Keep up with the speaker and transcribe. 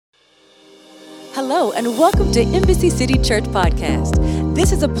Hello, and welcome to Embassy City Church Podcast.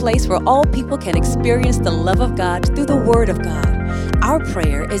 This is a place where all people can experience the love of God through the Word of God. Our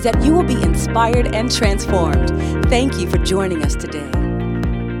prayer is that you will be inspired and transformed. Thank you for joining us today.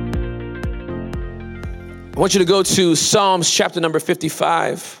 I want you to go to Psalms chapter number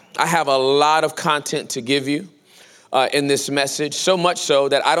 55. I have a lot of content to give you in this message, so much so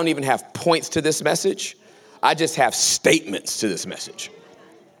that I don't even have points to this message. I just have statements to this message.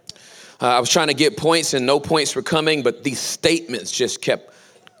 I was trying to get points and no points were coming, but these statements just kept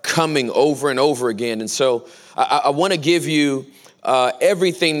coming over and over again. And so I want to give you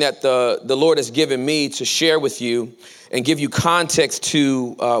everything that the Lord has given me to share with you and give you context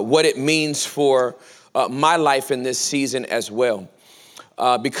to what it means for my life in this season as well.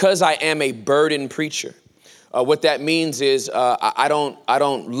 Because I am a burden preacher, what that means is I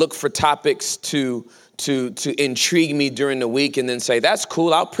don't look for topics to intrigue me during the week and then say, that's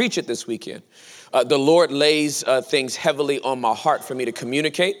cool, I'll preach it this weekend. The Lord lays things heavily on my heart for me to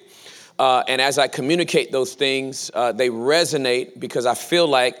communicate. And as I communicate those things, they resonate because I feel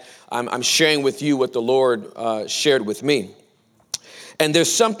like I'm sharing with you what the Lord shared with me. And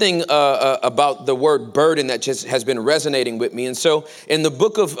there's something about the word burden that just has been resonating with me. And so in the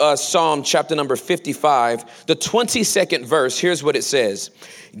book of Psalm chapter number 55, the 22nd verse, here's what it says.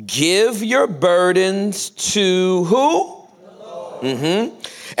 Give your burdens to who? Mm-hmm.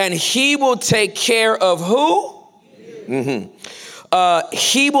 And he will take care of who? Mm-hmm.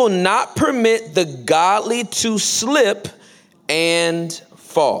 He will not permit the godly to slip and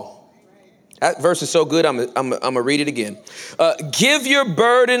fall. That verse is so good, I'm going to read it again. Give your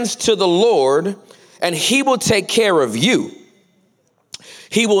burdens to the Lord, and he will take care of you.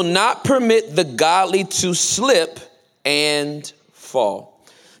 He will not permit the godly to slip and fall.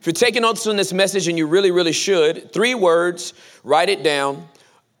 If you're taking notes on this message, and you really, really should, 3 words, write it down,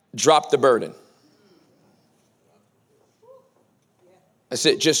 drop the burden. That's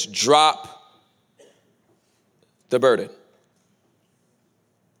it, just drop the burden.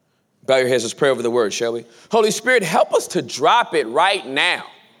 Bow your heads, let's pray over the word, shall we? Holy Spirit, help us to drop it right now.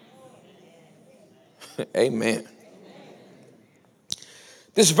 Amen.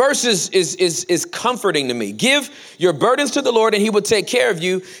 This verse is comforting to me. Give your burdens to the Lord and he will take care of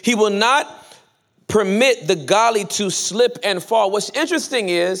you. He will not permit the godly to slip and fall. What's interesting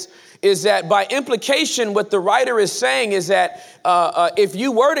is that by implication, what the writer is saying is that if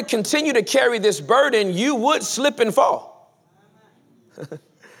you were to continue to carry this burden, you would slip and fall.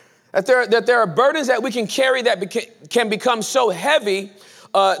 That there are burdens that we can carry that can become so heavy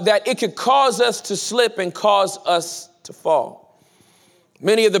that it could cause us to slip and cause us to fall.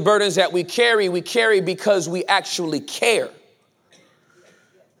 Many of the burdens that we carry because we actually care.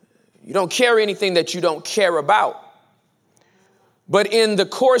 You don't carry anything that you don't care about. But in the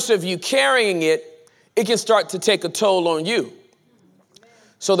course of you carrying it, it can start to take a toll on you.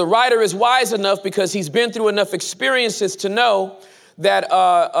 So the writer is wise enough because he's been through enough experiences to know that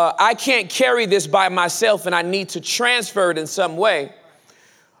I can't carry this by myself and I need to transfer it in some way.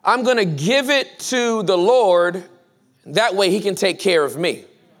 I'm going to give it to the Lord. That way he can take care of me.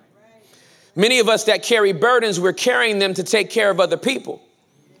 Many of us that carry burdens, we're carrying them to take care of other people.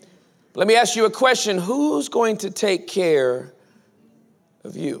 Let me ask you a question. Who's going to take care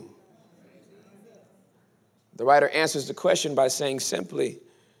of you? The writer answers the question by saying simply,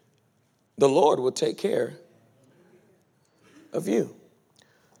 the Lord will take care of you.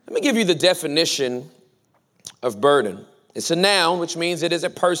 Let me give you the definition of burden. It's a noun, which means it is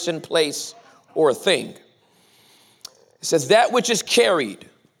a person, place, or a thing. It says that which is carried,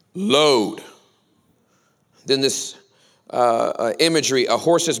 load. Then this imagery, a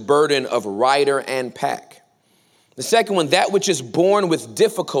horse's burden of rider and pack. The second one, that which is borne with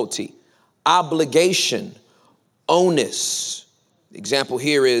difficulty, obligation, onus. The example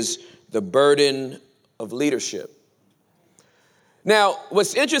here is the burden of leadership. Now,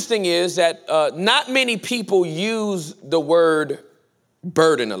 what's interesting is that not many people use the word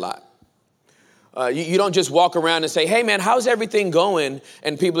burden a lot. You don't just walk around and say, hey, man, how's everything going?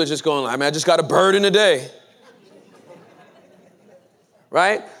 And people are just going, I just got a burden today.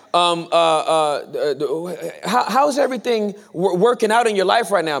 Right? How's everything working out in your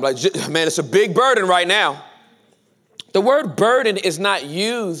life right now? I'm like, man, it's a big burden right now. The word burden is not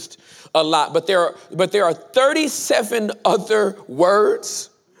used a lot, but there are 37 other words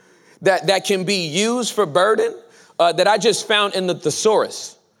that can be used for burden that I just found in the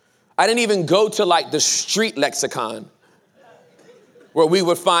thesaurus. I didn't even go to like the street lexicon where we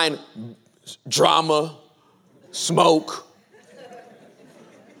would find drama, smoke,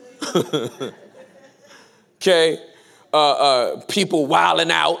 okay, people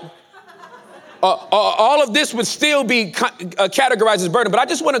wilding out, all of this would still be categorized as burden. But I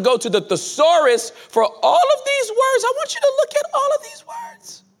just want to go to the thesaurus for all of these words. I want you to look at all of these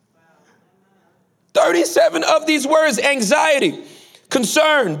words. 37 of these words: anxiety,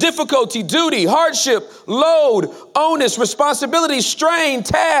 concern, difficulty, duty, hardship, load, onus, responsibility, strain,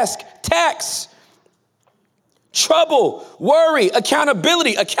 task, tax, trouble, worry,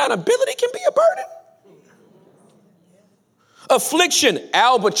 accountability. Accountability can be a burden. Affliction,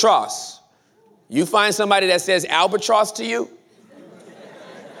 albatross. You find somebody that says albatross to you,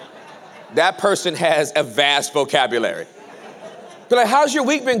 that person has a vast vocabulary. Be like, how's your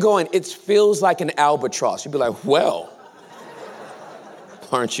week been going? It feels like an albatross. You'd be like, well,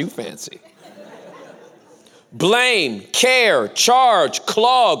 aren't you fancy? Blame, care, charge,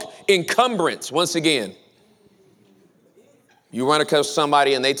 clog, encumbrance. Once again, you run across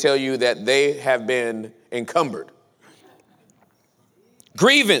somebody and they tell you that they have been encumbered.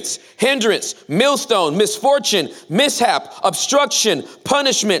 Grievance, hindrance, millstone, misfortune, mishap, obstruction,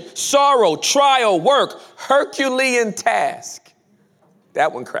 punishment, sorrow, trial, work, Herculean task.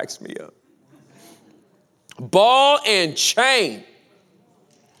 That one cracks me up. Ball and chain,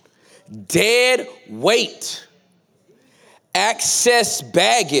 dead weight, excess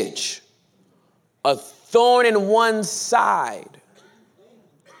baggage, a thorn in one side,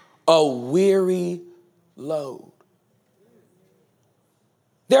 a weary load.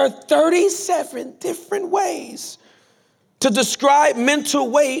 There are 37 different ways to describe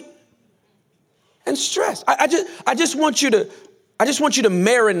mental weight and stress. I just want you to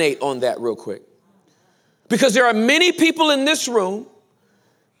marinate on that real quick. Because there are many people in this room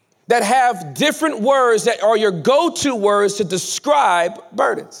that have different words that are your go-to words to describe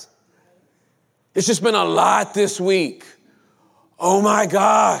burdens. It's just been a lot this week. Oh my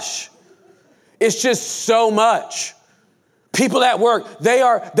gosh. It's just so much. People at work, they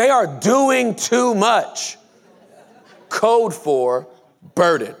are doing too much. Code for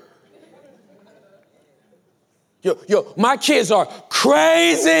burden. Yo, my kids are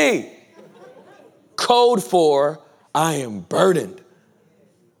crazy. Code for I am burdened.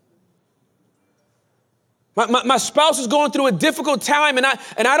 My spouse is going through a difficult time and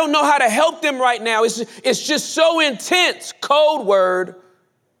I don't know how to help them right now. It's just so intense. Code word,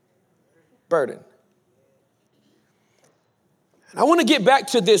 burden. And I want to get back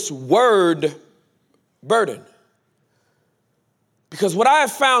to this word, burden. Because what I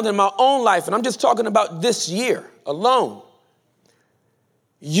have found in my own life, and I'm just talking about this year alone,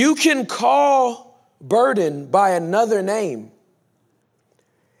 you can call burden by another name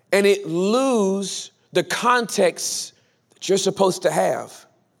and it lose the context that you're supposed to have.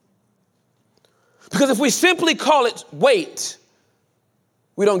 Because if we simply call it weight,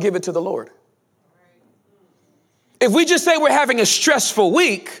 we don't give it to the Lord. If we just say we're having a stressful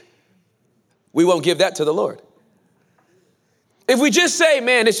week, we won't give that to the Lord. If we just say,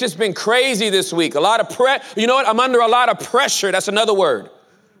 man, it's just been crazy this week, you know what? I'm under a lot of pressure. That's another word.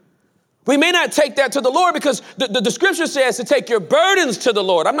 We may not take that to the Lord because the scripture says to take your burdens to the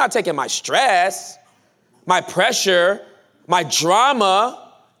Lord. I'm not taking my stress, my pressure, my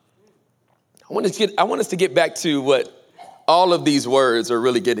drama. I want us to get back to what all of these words are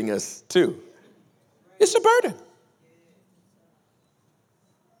really getting us to. It's a burden.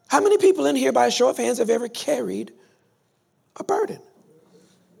 How many people in here, by a show of hands, have ever carried a burden?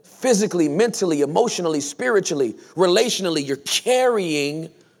 Physically, mentally, emotionally, spiritually, relationally, you're carrying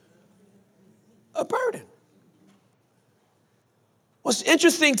a burden. What's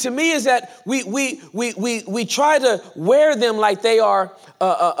interesting to me is that we try to wear them like they are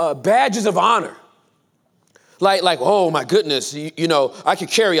badges of honor. Like, oh my goodness, you know, I can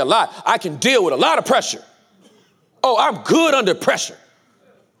carry a lot. I can deal with a lot of pressure. Oh, I'm good under pressure.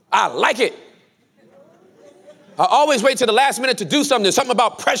 I like it. I always wait till the last minute to do something. There's something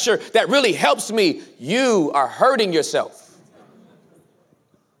about pressure that really helps me. You are hurting yourself.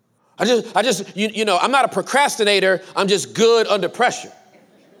 I'm not a procrastinator. I'm just good under pressure.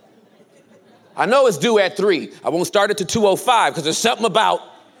 I know it's due at 3. I won't start it to 2:05 because there's something about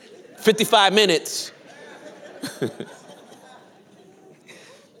 55 minutes. That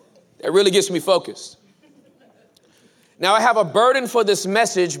really gets me focused. Now, I have a burden for this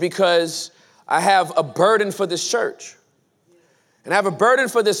message because I have a burden for this church. And I have a burden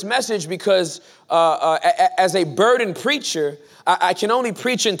for this message because as a burden preacher, I can only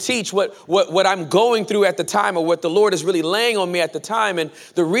preach and teach what I'm going through at the time or what the Lord is really laying on me at the time. And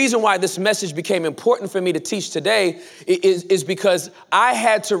the reason why this message became important for me to teach today is because I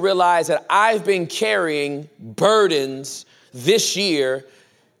had to realize that I've been carrying burdens this year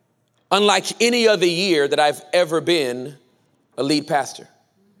unlike any other year that I've ever been a lead pastor.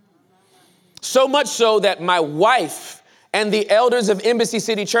 So much so that my wife and the elders of Embassy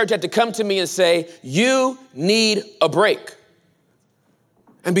City Church had to come to me and say, you need a break.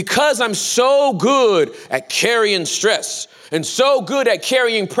 And because I'm so good at carrying stress and so good at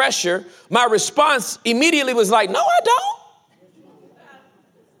carrying pressure, my response immediately was like, no, I don't.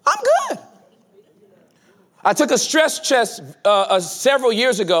 I'm good. I took a stress test several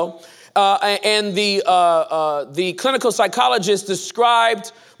years ago, and the clinical psychologist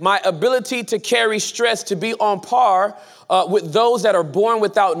described my ability to carry stress to be on par with those that are born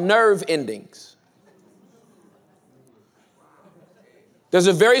without nerve endings. There's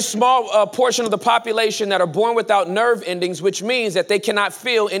a very small portion of the population that are born without nerve endings, which means that they cannot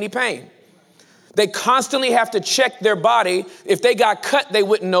feel any pain. They constantly have to check their body. If they got cut, they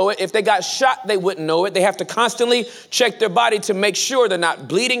wouldn't know it. If they got shot, they wouldn't know it. They have to constantly check their body to make sure they're not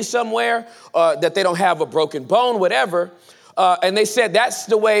bleeding somewhere, that they don't have a broken bone, whatever. And they said that's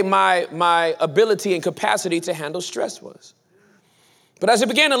the way my ability and capacity to handle stress was. But as I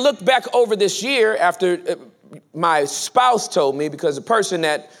began to look back over this year after my spouse told me, because the person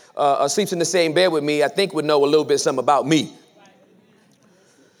that sleeps in the same bed with me, I think would know a little bit something about me.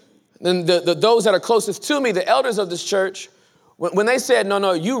 Then those that are closest to me, the elders of this church, when they said,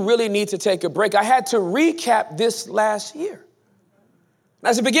 no, you really need to take a break, I had to recap this last year.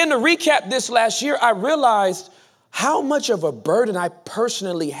 As I began to recap this last year, I realized how much of a burden I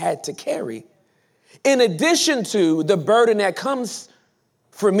personally had to carry, in addition to the burden that comes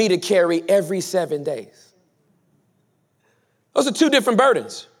for me to carry every 7 days. Those are two different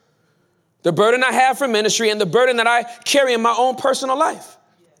burdens. The burden I have for ministry and the burden that I carry in my own personal life.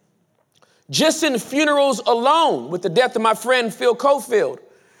 Just in funerals alone, with the death of my friend Phil Cofield,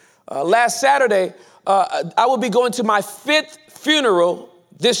 last Saturday, I will be going to my 5th funeral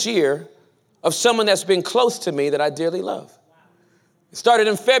this year of someone that's been close to me that I dearly love. It started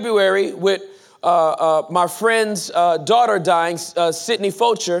in February with my friend's daughter dying, Sydney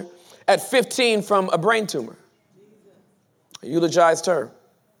Fulcher, at 15 from a brain tumor. I eulogized her.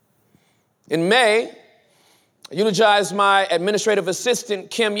 In May, I eulogized my administrative assistant,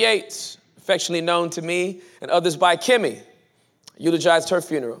 Kim Yates, affectionately known to me and others by Kimmy. I eulogized her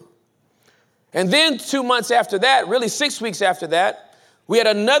funeral. And then 2 months after that, really 6 weeks after that, we had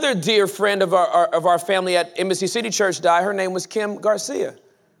another dear friend of our family at Embassy City Church die. Her name was Kim Garcia.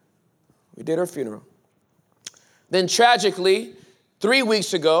 We did her funeral. Then tragically, 3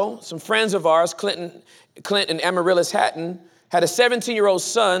 weeks ago, some friends of ours, Clint and Amaryllis Hatton, had a 17-year-old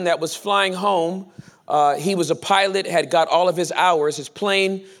son that was flying home. He was a pilot, had got all of his hours. His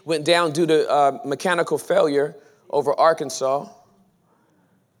plane went down due to mechanical failure over Arkansas.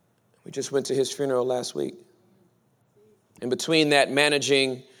 We just went to his funeral last week. In between that,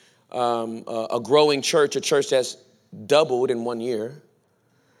 managing a growing church, a church that's doubled in 1 year,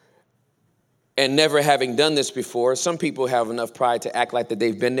 and never having done this before. Some people have enough pride to act like that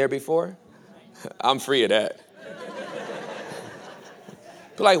they've been there before. I'm free of that.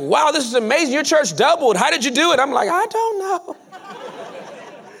 Like, wow, this is amazing. Your church doubled. How did you do it? I'm like, I don't know.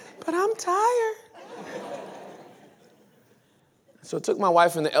 But I'm tired. So it took my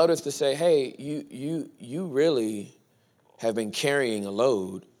wife and the elders to say, hey, you really have been carrying a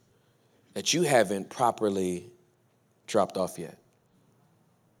load that you haven't properly dropped off yet.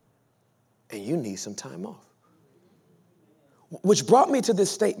 And you need some time off. Which brought me to this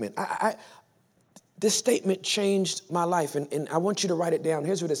statement. This statement changed my life, and I want you to write it down.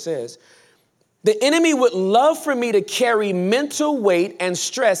 Here's what it says. The enemy would love for me to carry mental weight and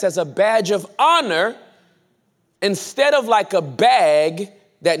stress as a badge of honor instead of like a bag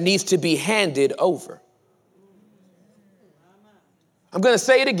that needs to be handed over. I'm going to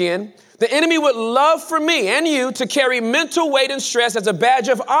say it again. The enemy would love for me and you to carry mental weight and stress as a badge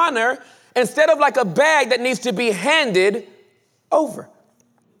of honor instead of like a bag that needs to be handed over.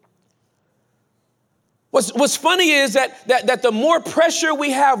 What's funny is that the more pressure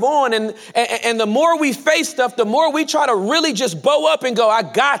we have on and the more we face stuff, the more we try to really just bow up and go, I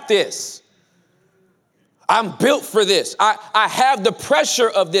got this. I'm built for this. I have the pressure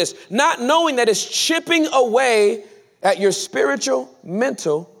of this, not knowing that it's chipping away at your spiritual,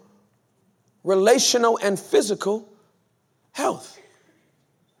 mental, relational, and physical health.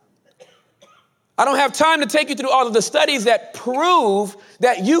 I don't have time to take you through all of the studies that prove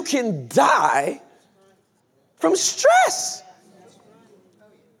that you can die from stress.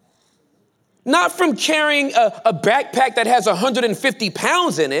 Not from carrying a backpack that has 150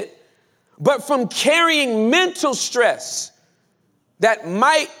 pounds in it, but from carrying mental stress that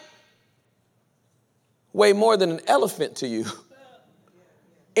might weigh more than an elephant to you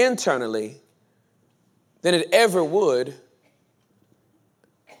internally than it ever would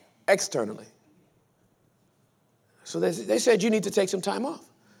externally. So they said, you need to take some time off.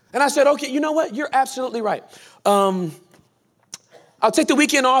 And I said, okay, you know what? You're absolutely right. I'll take the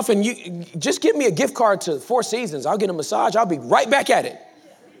weekend off and you just give me a gift card to Four Seasons. I'll get a massage. I'll be right back at it.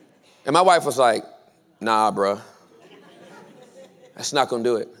 And my wife was like, nah, bro. That's not going to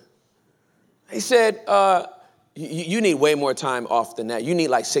do it. He said, you need way more time off than that. You need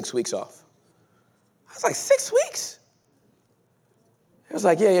like 6 weeks off. I was like, 6 weeks? He was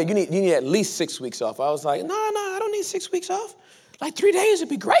like, yeah, you need at least 6 weeks off. I was like, no, I don't need 6 weeks off. Like 3 days would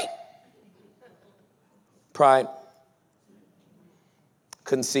be great. Pride.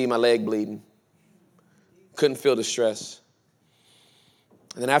 Couldn't see my leg bleeding. Couldn't feel the stress.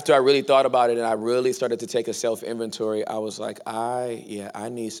 And then after I really thought about it and I really started to take a self-inventory, I was like, I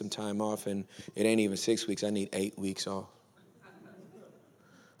need some time off, and it ain't even 6 weeks. I need 8 weeks off.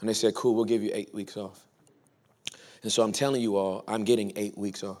 And they said, cool, we'll give you 8 weeks off. And so I'm telling you all, I'm getting 8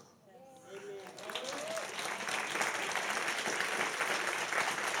 weeks off.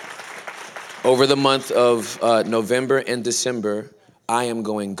 Over the month of November and December, I am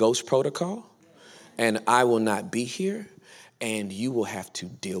going ghost protocol, and I will not be here, and you will have to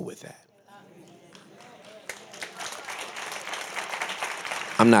deal with that.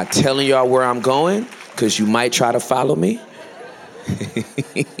 I'm not telling y'all where I'm going, because you might try to follow me.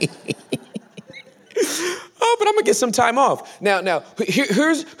 Oh, but I'm gonna get some time off. Now,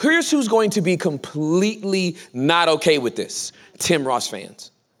 here's who's going to be completely not okay with this. Tim Ross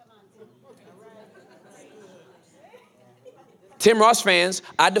fans. Tim Ross fans,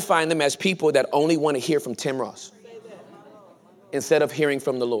 I define them as people that only want to hear from Tim Ross instead of hearing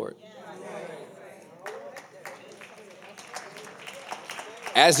from the Lord.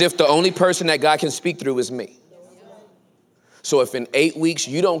 As if the only person that God can speak through is me. So if in 8 weeks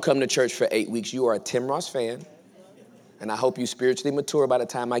you don't come to church for 8 weeks, you are a Tim Ross fan, and I hope you spiritually mature by the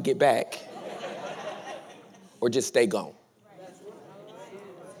time I get back, or just stay gone.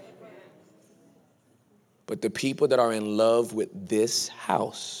 But the people that are in love with this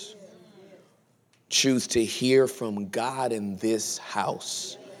house choose to hear from God in this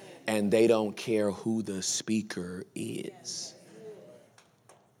house, and they don't care who the speaker is.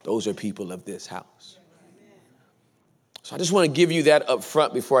 Those are people of this house. So I just want to give you that up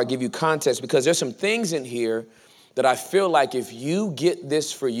front before I give you context, because there's some things in here that I feel like if you get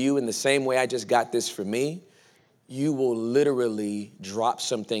this for you in the same way I just got this for me, you will literally drop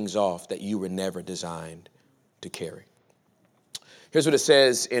some things off that you were never designed to carry. Here's what it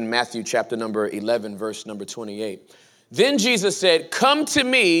says in Matthew chapter number 11, verse number 28. Then Jesus said, come to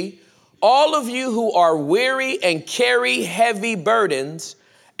me, all of you who are weary and carry heavy burdens,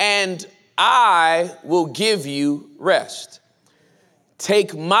 and I will give you rest.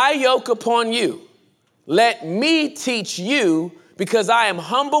 Take my yoke upon you. Let me teach you, because I am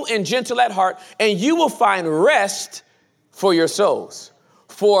humble and gentle at heart, and you will find rest for your souls.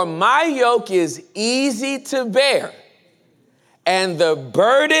 For my yoke is easy to bear, and the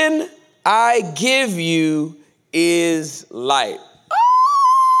burden I give you is light.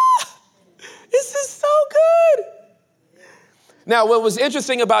 This is so good. Now, what was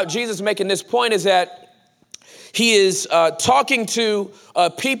interesting about Jesus making this point is that he is talking to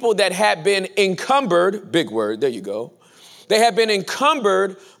people that had been encumbered, big word, there you go. They had been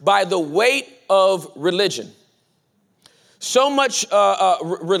encumbered by the weight of religion. So much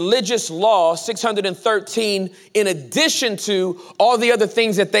religious law, 613, in addition to all the other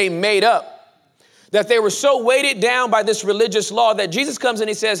things that they made up, that they were so weighted down by this religious law that Jesus comes and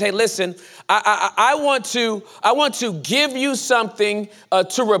he says, hey, listen, I want to give you something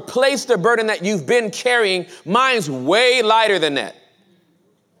to replace the burden that you've been carrying. Mine's way lighter than that.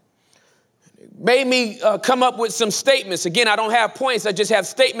 Made me come up with some statements. Again, I don't have points. I just have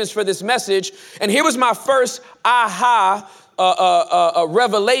statements for this message. And here was my first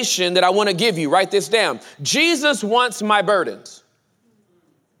revelation that I want to give you. Write this down. Jesus wants my burdens.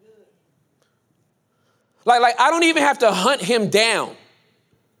 Like I don't even have to hunt him down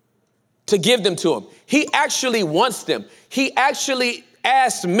to give them to him. He actually wants them. He actually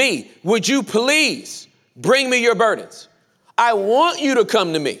asked me, would you please bring me your burdens? I want you to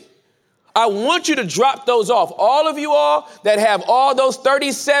come to me. I want you to drop those off. All of you all that have all those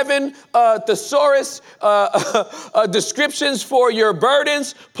 37 thesaurus descriptions for your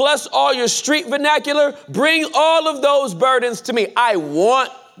burdens, plus all your street vernacular, bring all of those burdens to me. I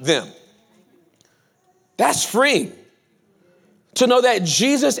want them. That's freeing. To know that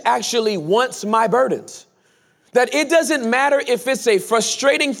Jesus actually wants my burdens. That it doesn't matter if it's a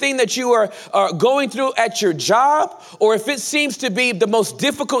frustrating thing that you are going through at your job, or if it seems to be the most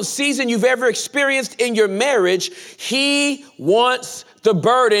difficult season you've ever experienced in your marriage. He wants the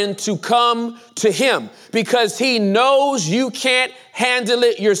burden to come to him because he knows you can't handle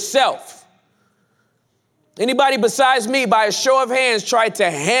it yourself. Anybody besides me, by a show of hands, tried to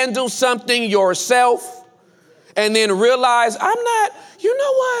handle something yourself and then realize, you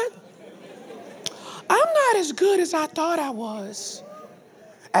know what? I'm not as good as I thought I was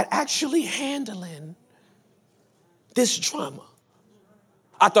at actually handling this drama.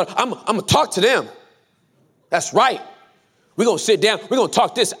 I thought, I'm going to talk to them. That's right. We're going to sit down. We're going to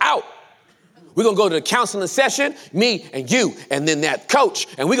talk this out. We're going to go to the counseling session, me and you, and then that coach,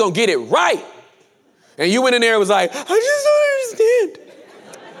 and we're going to get it right. And you went in there and was like, I just don't understand.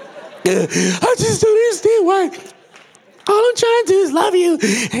 I just don't understand why all I'm trying to do is love you,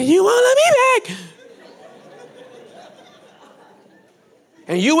 and you won't love me back.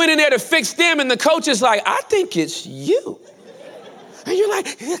 And you went in there to fix them, and the coach is like, I think it's you. And you're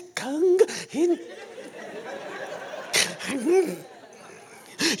like,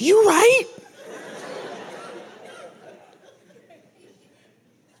 you right?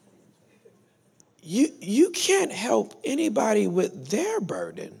 You can't help anybody with their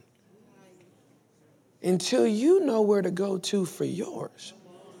burden until you know where to go to for yours.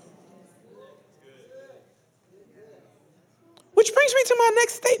 Which brings me to my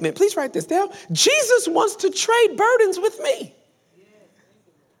next statement. Please write this down. Jesus wants to trade burdens with me.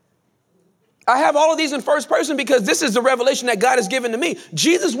 I have all of these in first person because this is the revelation that God has given to me.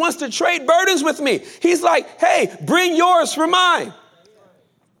 Jesus wants to trade burdens with me. He's like, hey, bring yours for mine.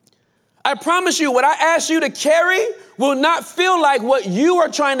 I promise you, what I ask you to carry will not feel like what you are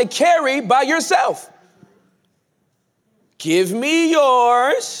trying to carry by yourself. Give me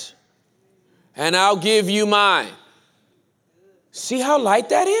yours, and I'll give you mine. See how light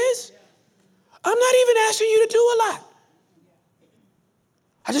that is? I'm not even asking you to do a lot.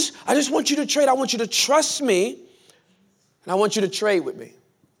 I just want you to trade. I want you to trust me, and I want you to trade with me.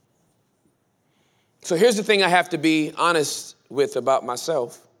 So here's the thing I have to be honest with about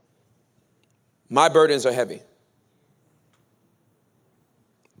myself. My burdens are heavy.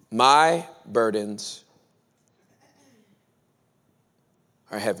 My burdens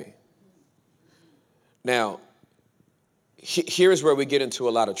are heavy. Now, here's where we get into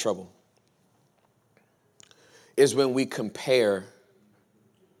a lot of trouble, is when we compare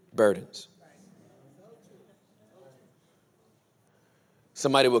burdens.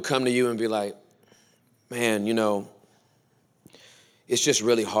 Somebody will come to you and be like, man, you know, it's just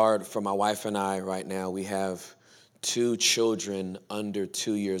really hard for my wife and I right now. We have 2 children under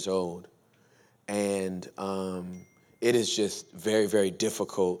 2 years old. And it is just very, very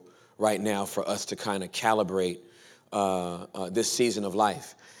difficult right now for us to kind of calibrate this season of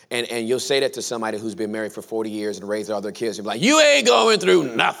life. And you'll say that to somebody who's been married for 40 years and raised other kids. You'll be like, you ain't going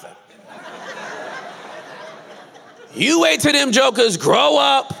through nothing. You wait till them jokers grow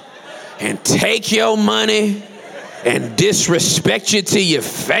up and take your money and disrespect you to your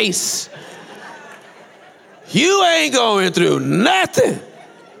face. You ain't going through nothing.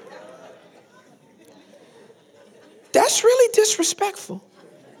 That's really disrespectful.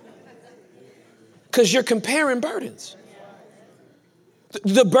 Because you're comparing burdens.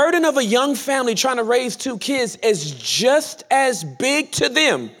 The burden of a young family trying to raise 2 kids is just as big to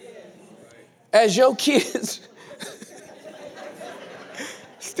them as your kids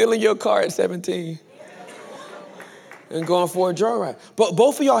stealing your car at 17 and going for a joyride. But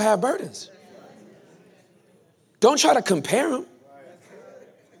both of y'all have burdens. Don't try to compare them.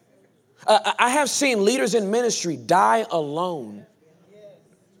 I have seen leaders in ministry die alone.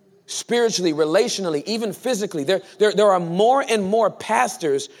 Spiritually, relationally, even physically. There are more and more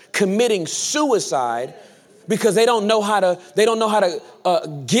pastors committing suicide because they don't know how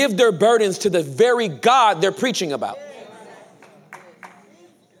to give their burdens to the very God they're preaching about.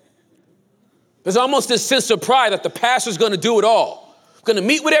 There's almost this sense of pride that the pastor's going to do it all. I'm going to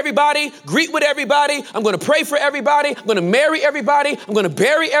meet with everybody, greet with everybody. I'm going to pray for everybody. I'm going to marry everybody. I'm going to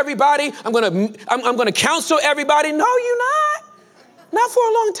bury everybody. I'm going to counsel everybody. No, you're not. Not for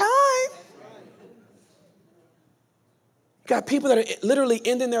a long time. Got people that are literally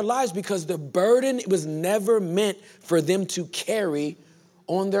ending their lives because the burden was never meant for them to carry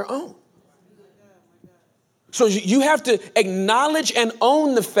on their own. So you have to acknowledge and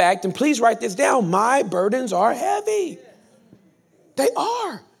own the fact, and please write this down, my burdens are heavy. They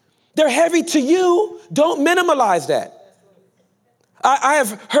are. They're heavy to you. Don't minimalize that. I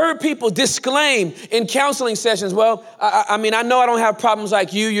have heard people disclaim in counseling sessions, well, I mean, I know I don't have problems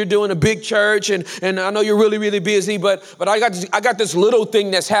like you. You're doing a big church, and I know you're really, really busy, but I got this little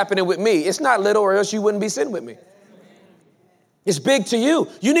thing that's happening with me. It's not little, or else you wouldn't be sitting with me. It's big to you.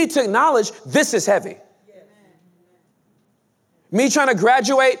 You need to acknowledge this is heavy. Me trying to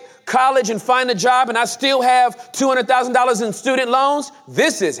graduate college and find a job and I still have $200,000 in student loans.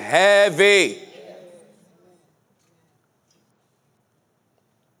 This is heavy.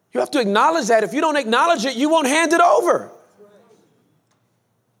 You have to acknowledge that. If you don't acknowledge it, you won't hand it over.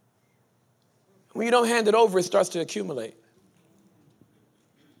 When you don't hand it over, it starts to accumulate.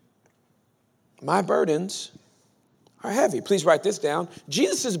 My burdens are heavy. Please write this down.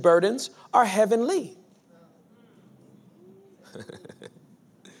 Jesus' burdens are heavenly.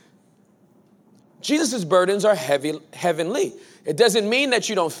 Jesus' burdens are heavenly. It doesn't mean that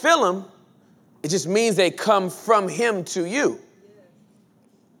you don't feel them. It just means they come from him to you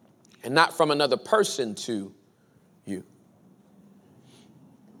and not from another person to you.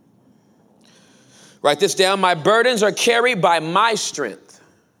 Write this down. My burdens are carried by my strength.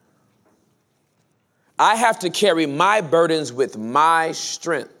 I have to carry my burdens with my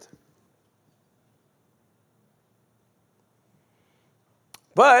strength.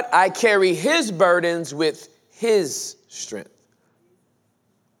 But I carry his burdens with his strength.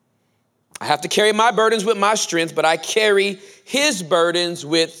 I have to carry my burdens with my strength, but I carry his burdens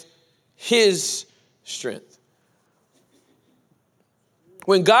with his strength.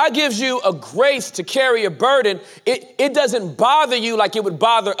 When God gives you a grace to carry a burden, it doesn't bother you like it would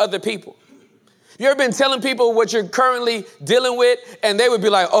bother other people. You ever been telling people what you're currently dealing with, and they would be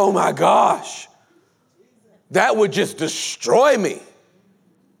like, oh my gosh, that would just destroy me.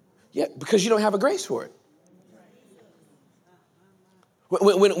 Yeah, because you don't have a grace for it.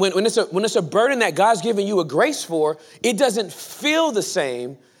 When it's a burden that God's given you a grace for, it doesn't feel the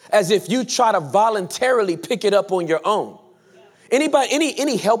same as if you try to voluntarily pick it up on your own. Anybody,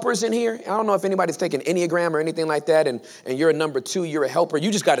 any helpers in here? I don't know if anybody's taking Enneagram or anything like that, and you're a number 2, you're a helper. You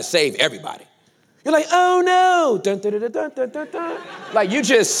just got to save everybody. You're like, oh no, dun, dun, dun, dun, dun, dun, dun. Like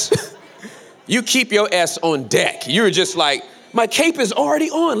you keep your ass on deck. You're just like, my cape is already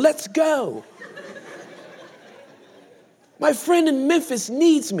on, let's go. My friend in Memphis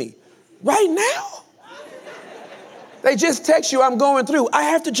needs me right now. They just text you, I'm going through. I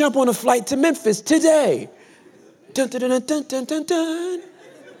have to jump on a flight to Memphis today. Dun, dun, dun, dun, dun, dun, dun.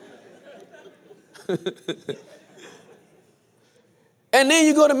 And then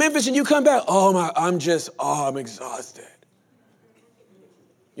you go to Memphis and you come back. I'm exhausted.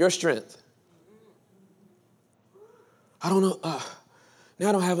 Your strength. I don't know. Now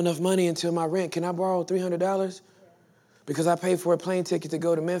I don't have enough money until my rent. Can I borrow $300? Because I paid for a plane ticket to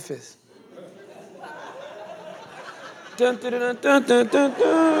go to Memphis. Dun, dun, dun, dun, dun, dun,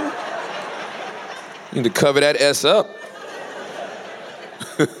 dun. You need to cover that S up.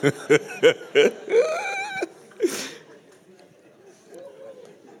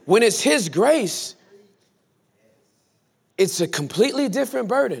 When it's his grace, it's a completely different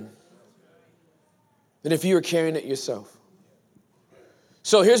burden than if you were carrying it yourself.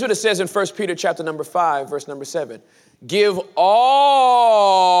 So here's what it says in 1 Peter chapter number 5, verse number 7. Give all.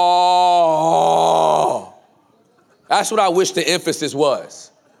 That's what I wish the emphasis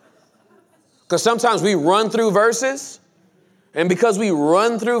was. Because sometimes we run through verses, and because we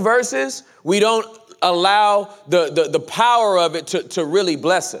run through verses, we don't allow the power of it to really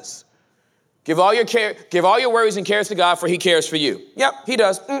bless us. Give all your worries and cares to God, for he cares for you. Yep, he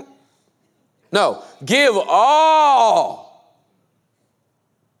does. No, give all.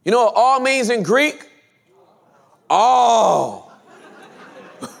 You know what all means in Greek? All.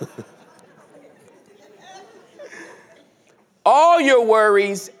 All your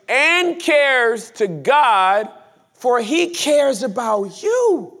worries and cares to God, for he cares about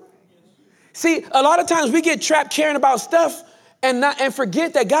you. See, a lot of times we get trapped caring about stuff and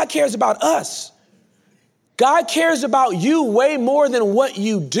forget that God cares about us. God cares about you way more than what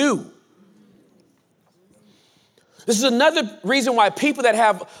you do. This is another reason why people that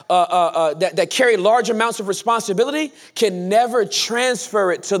have that carry large amounts of responsibility can never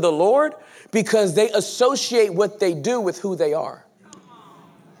transfer it to the Lord, because they associate what they do with who they are.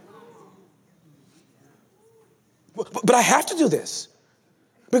 But I have to do this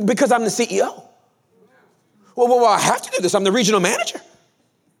because I'm the CEO. Well, I have to do this. I'm the regional manager.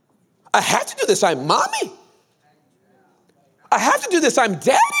 I have to do this. I'm mommy. I have to do this. I'm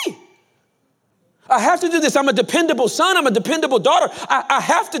daddy. I have to do this. I'm a dependable son. I'm a dependable daughter. I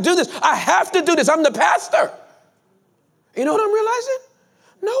have to do this. I have to do this. I'm the pastor. You know what I'm realizing?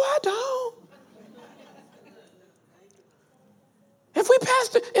 No, I don't. If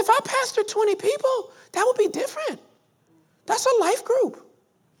I pastor 20 people, that would be different. That's a life group.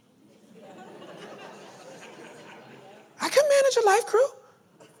 I can manage a life group.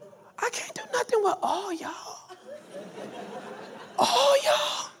 I can't do nothing with all y'all. All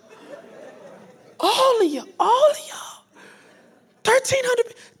y'all. All of y'all.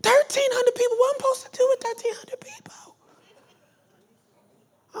 1,300 people. What I'm supposed to do with 1,300 people?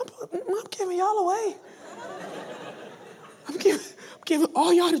 I'm giving y'all away. I'm giving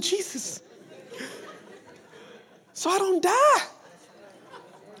all y'all to Jesus, so I don't die.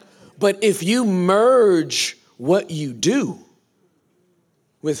 But if you merge what you do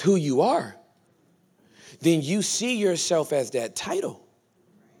with who you are, then you see yourself as that title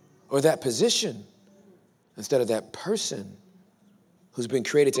or that position instead of that person who's been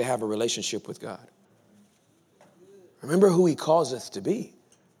created to have a relationship with God. Remember who he calls us to be,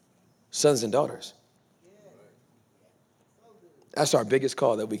 sons and daughters. That's our biggest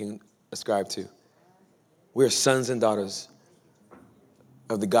call that we can ascribe to. We're sons and daughters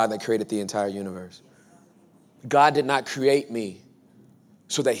of the God that created the entire universe. God did not create me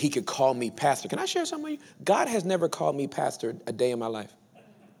so that he could call me pastor. Can I share something with you? God has never called me pastor a day in my life,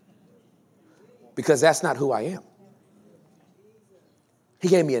 because that's not who I am. He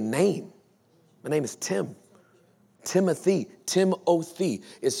gave me a name. My name is Tim. Timothy. Timothy.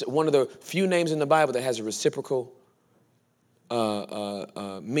 It's one of the few names in the Bible that has a reciprocal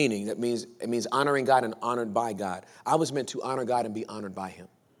meaning. It means honoring God and honored by God. I was meant to honor God and be honored by him.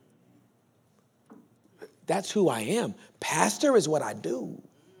 That's who I am. Pastor is what I do.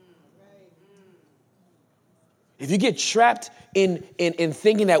 If you get trapped in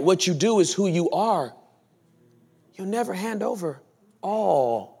thinking that what you do is who you are, you'll never hand over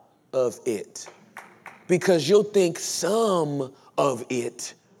all of it, because you'll think some of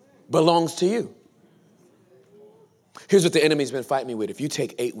it belongs to you. Here's what the enemy's been fighting me with. If you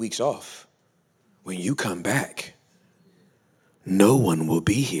take 8 weeks off, when you come back, no one will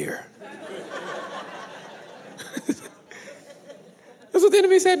be here. That's what the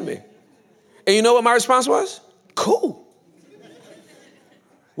enemy said to me. And you know what my response was? Cool.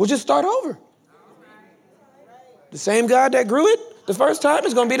 We'll just start over. The same God that grew it the first time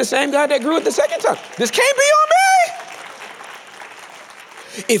is going to be the same God that grew it the second time. This can't be on me.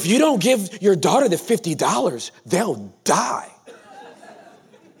 If you don't give your daughter the $50, they'll die.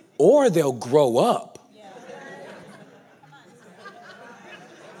 Or they'll grow up.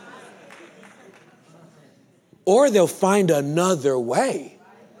 Or they'll find another way.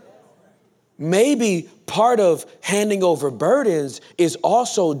 Maybe part of handing over burdens is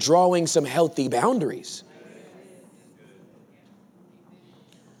also drawing some healthy boundaries.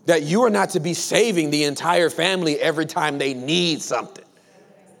 That you are not to be saving the entire family every time they need something.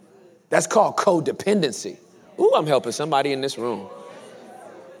 That's called codependency. Ooh, I'm helping somebody in this room.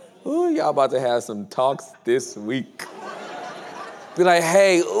 Ooh, y'all about to have some talks this week. Be like,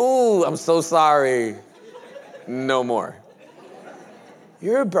 hey, ooh, I'm so sorry. No more.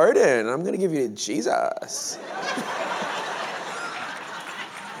 You're a burden. I'm going to give you to Jesus.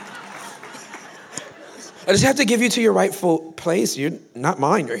 I just have to give you to your rightful place. You're not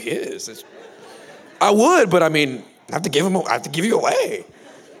mine, you're his. I would, but I have to give you away.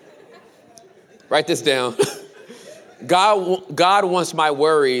 Write this down. God wants my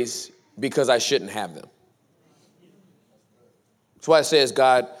worries because I shouldn't have them. That's why it says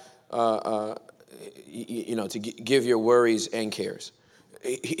God, to give your worries and cares.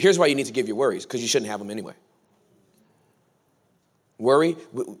 Here's why you need to give your worries, because you shouldn't have them anyway. Worry,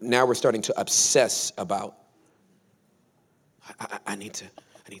 now we're starting to obsess about. I need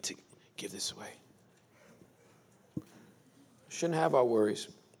to give this away. Shouldn't have our worries.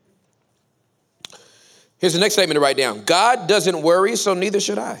 Here's the next statement to write down. God doesn't worry, so neither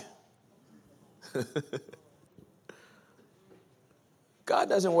should I. God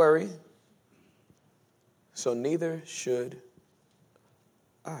doesn't worry, so neither should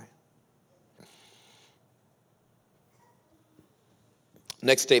I.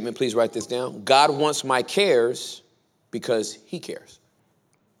 Next statement, please write this down. God wants my cares because he cares.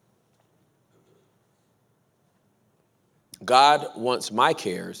 God wants my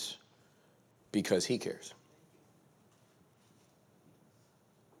cares because he cares.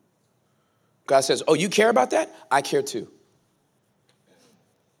 God says, oh, you care about that? I care too.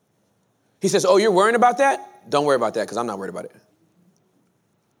 He says, oh, you're worrying about that? Don't worry about that, because I'm not worried about it.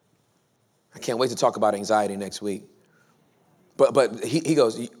 I can't wait to talk about anxiety next week. But he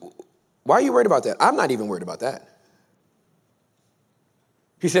goes, why are you worried about that? I'm not even worried about that.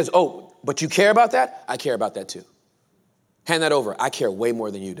 He says, oh, but you care about that? I care about that too. Hand that over. I care way more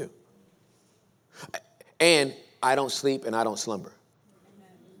than you do. And I don't sleep and I don't slumber.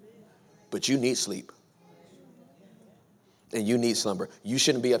 But you need sleep. And you need slumber. You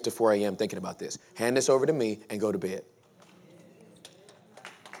shouldn't be up to 4 a.m. thinking about this. Hand this over to me and go to bed.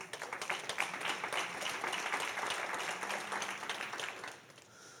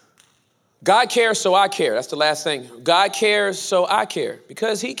 God cares, so I care. That's the last thing. God cares, so I care.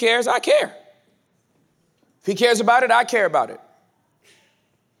 Because he cares, I care. If he cares about it, I care about it.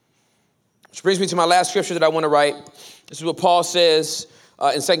 Which brings me to my last scripture that I want to write. This is what Paul says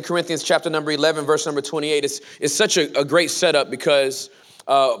in 2 Corinthians chapter number 11, verse number 28. It's such a great setup because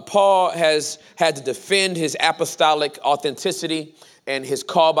Paul has had to defend his apostolic authenticity and his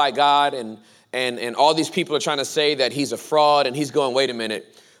call by God. And all these people are trying to say that he's a fraud. And he's going, wait a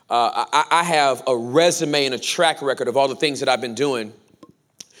minute. I have a resume and a track record of all the things that I've been doing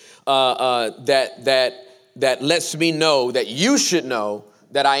that lets me know that you should know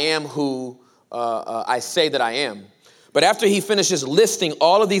that I am who I say that I am. But after he finishes listing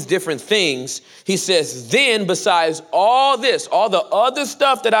all of these different things, he says, then besides all this, all the other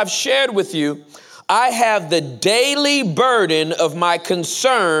stuff that I've shared with you, I have the daily burden of my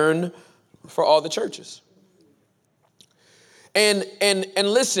concern for all the churches. And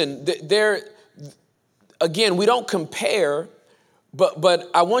listen, there again, we don't compare, but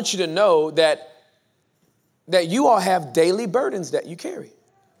I want you to know that you all have daily burdens that you carry.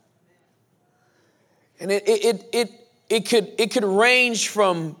 And it could range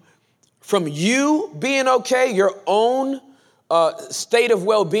from you being okay, your own state of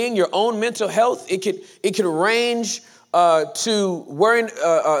well-being, your own mental health. It could range to worrying,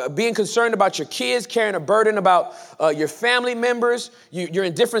 being concerned about your kids, carrying a burden about your family members. You're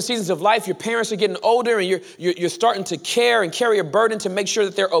in different seasons of life. Your parents are getting older, and you're starting to care and carry a burden to make sure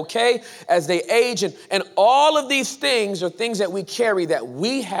that they're okay as they age. And all of these things are things that we carry that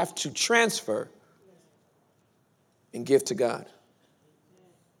we have to transfer and give to God.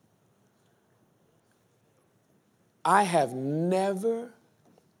 I have never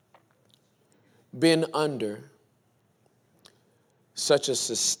been under such a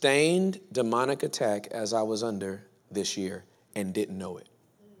sustained demonic attack as I was under this year and didn't know it.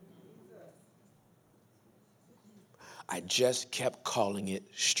 I just kept calling it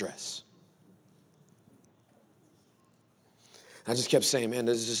stress. I just kept saying, man,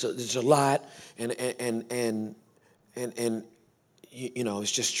 there's a lot, and you know,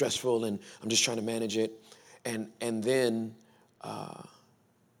 it's just stressful, and I'm just trying to manage it. And then a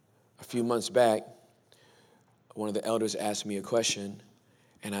few months back, one of the elders asked me a question,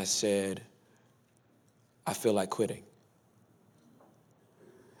 and I said, I feel like quitting.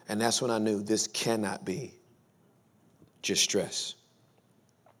 And that's when I knew this cannot be just stress.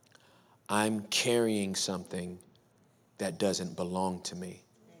 I'm carrying something that doesn't belong to me,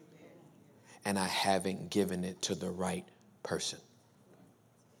 and I haven't given it to the right person.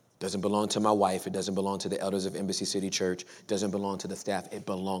 Doesn't belong to my wife. It doesn't belong to the elders of Embassy City Church. It doesn't belong to the staff. It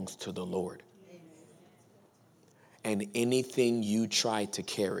belongs to the Lord. And anything you try to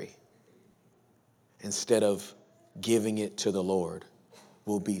carry instead of giving it to the Lord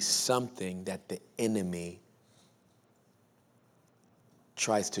will be something that the enemy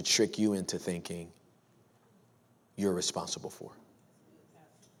tries to trick you into thinking you're responsible for.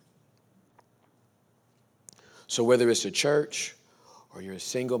 So whether it's a church or you're a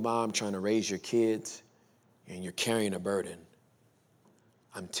single mom trying to raise your kids and you're carrying a burden,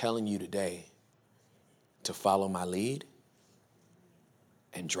 I'm telling you today to follow my lead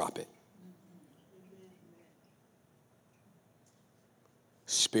and drop it.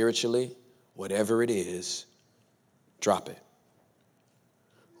 Spiritually, whatever it is, drop it.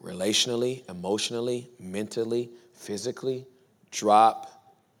 Relationally, emotionally, mentally, physically,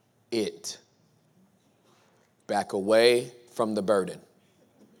 drop it. Back away from the burden.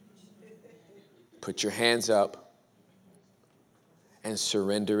 Put your hands up and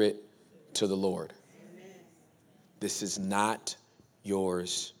surrender it to the Lord. This is not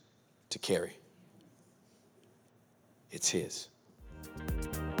yours to carry. It's His.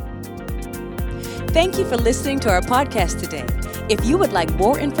 Thank you for listening to our podcast today. If you would like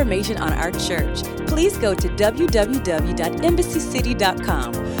more information on our church, please go to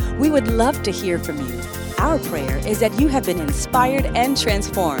www.embassycity.com. We would love to hear from you. Our prayer is that you have been inspired and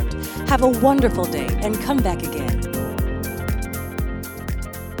transformed. Have a wonderful day and come back again.